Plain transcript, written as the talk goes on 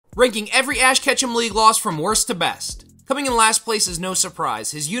ranking every Ash Ketchum League loss from worst to best. Coming in last place is no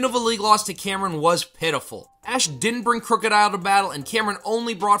surprise. His Unova League loss to Cameron was pitiful. Ash didn't bring Crocodile to battle, and Cameron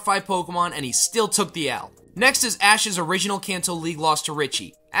only brought 5 Pokemon, and he still took the L. Next is Ash's original Kanto League loss to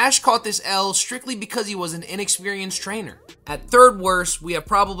Richie. Ash caught this L strictly because he was an inexperienced trainer. At third worst, we have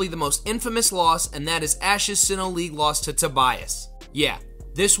probably the most infamous loss, and that is Ash's Sinnoh League loss to Tobias. Yeah,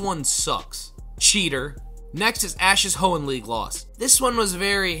 this one sucks. Cheater. Next is Ash's Hoenn League loss. This one was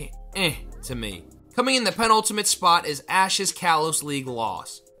very to me. Coming in the penultimate spot is Ash's Kalos League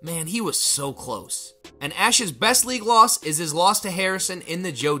loss. Man, he was so close. And Ash's best league loss is his loss to Harrison in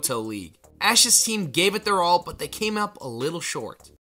the Johto League. Ash's team gave it their all, but they came up a little short.